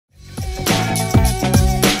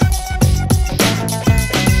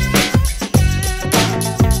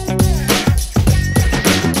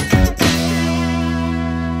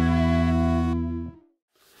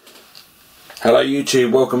Hello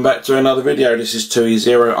YouTube, welcome back to another video. This is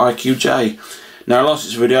 2E0IQJ. Now last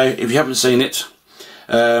week's video, if you haven't seen it,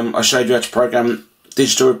 I showed you how to program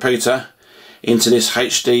digital repeater into this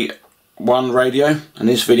HD1 radio. In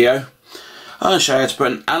this video I'm going to show you how to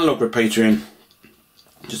put an analog repeater in,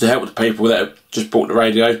 just to help the people that have just bought the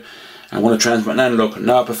radio and want to transmit an analog.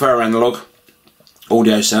 Now I prefer analog,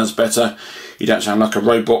 audio sounds better, you don't sound like a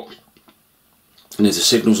robot. And if the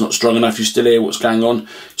signal's not strong enough, you still hear what's going on,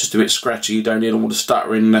 just a bit scratchy, you don't hear all the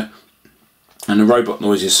stuttering and the robot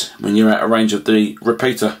noises when you're out of range of the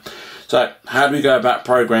repeater. So how do we go about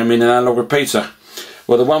programming an analog repeater?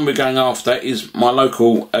 Well, the one we're going after is my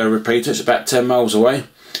local repeater. It's about 10 miles away,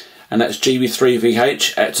 and that's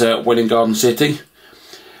GB3VH at Welling Garden City,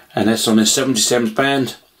 and that's on the 77s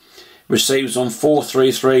band, receives on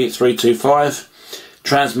 433325,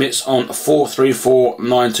 transmits on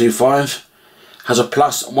 434925, has a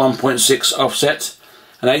plus 1.6 offset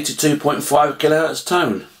and 82.5 kHz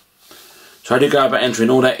tone. So how do you go about entering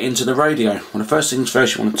all that into the radio? Well, the first things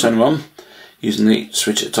first, you want to turn it on using the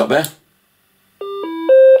switch at the top there,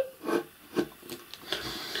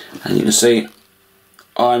 and you can see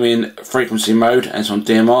I'm in frequency mode and it's on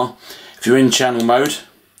DMR. If you're in channel mode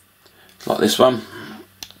like this one,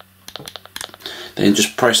 then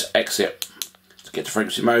just press exit to get to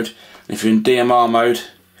frequency mode, and if you're in DMR mode,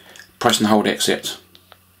 press and hold exit.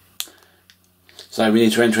 So we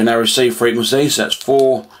need to enter in our receive frequency, so that's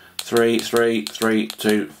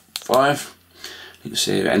 433325. You can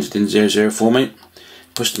see it entered in 00 for me.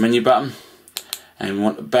 Push the menu button, and we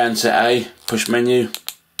want the band set A, push menu,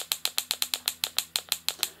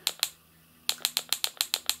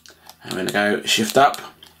 and we're going to go shift up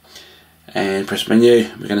and press menu.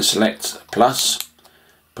 We're going to select plus,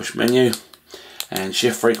 push menu, and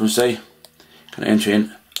shift frequency. Going to enter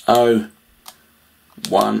in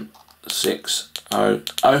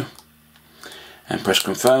 01600 and press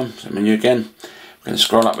confirm. So menu again. We're going to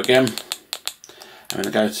scroll up again. I'm going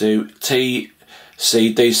to go to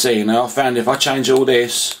TCDC. Now I found if I change all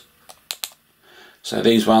this, so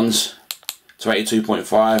these ones to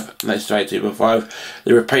 82.5, that's to 82.5,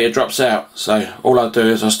 the repeater drops out. So all I'll do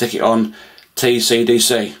is I'll stick it on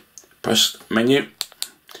TCDC. Press menu,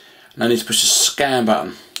 and I need to push the scan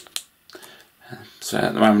button. So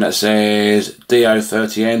at the moment that says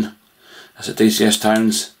DO30N, that's the DCS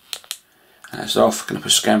tones, and that's off. Going to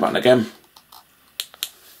push the scan button again,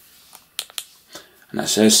 and that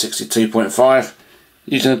says 62.5.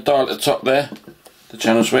 Using the dial at the top there, the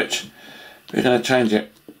channel switch, we're going to change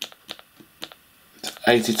it to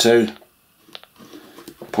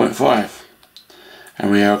 82.5,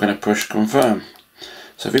 and we are going to push confirm.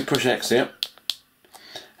 So if we push exit,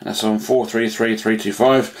 and that's on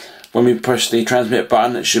 433325, when we push the transmit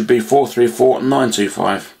button it should be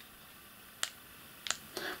 434925,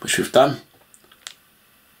 which we've done.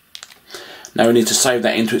 Now we need to save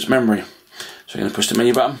that into its memory, so we're going to push the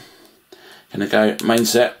menu button, going to go main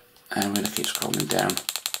set, and we're going to keep scrolling down,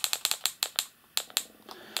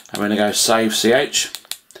 and we're going to go save CH,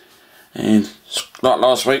 and like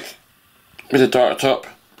last week with the dial at the top,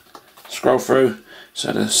 scroll through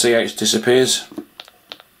so the CH disappears.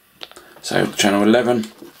 So channel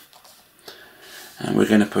 11, and we're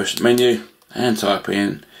going to push the menu and type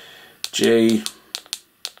in G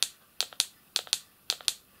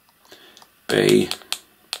B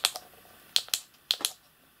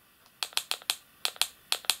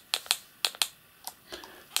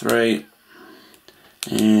three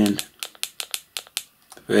and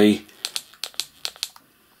B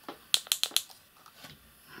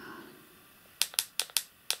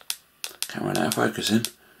camera now focusing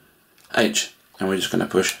H, and we're just going to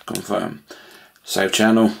push confirm. Save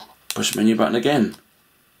channel, push the menu button again,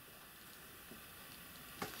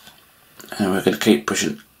 and we're going to keep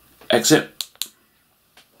pushing exit,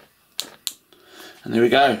 and there we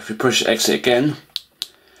go. If we push exit again,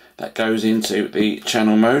 that goes into the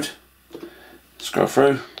channel mode. Scroll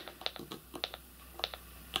through,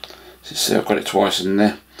 so you see I've got it twice in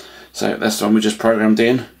there, so that's the one we just programmed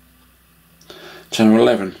in, channel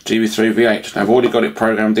 11 GB3VH. Now I've already got it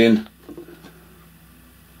programmed in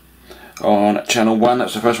on channel 1,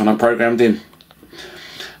 that's the first one I programmed in. And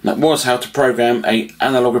that was how to program an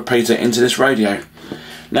analog repeater into this radio.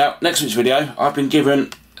 Now next week's video I've been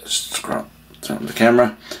given, scroll turn on the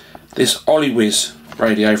camera, this Ailunce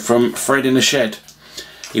radio from Fred in the Shed.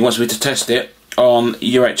 He wants me to test it on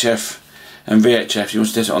UHF and VHF. He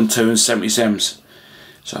wants to test it on 277s.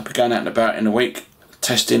 So I'll be going out and about in a week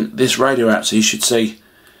testing this radio out, so you should see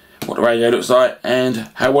what the radio looks like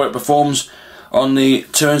and how well it performs on the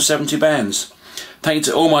 270 bands. Thank you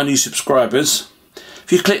to all my new subscribers.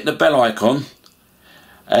 If you click the bell icon,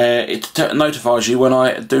 it notifies you when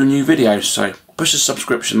I do new videos. So push the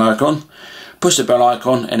subscription icon, push the bell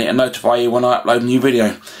icon, and it'll notify you when I upload a new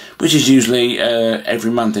video, which is usually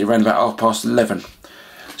every Monday around about 11:30.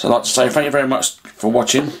 So I'd like to say thank you very much for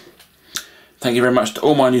watching. Thank you very much to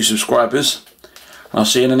all my new subscribers. I'll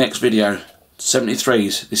see you in the next video.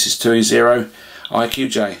 73s. This is 2E0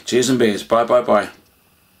 IQJ. Cheers and beers. Bye bye bye.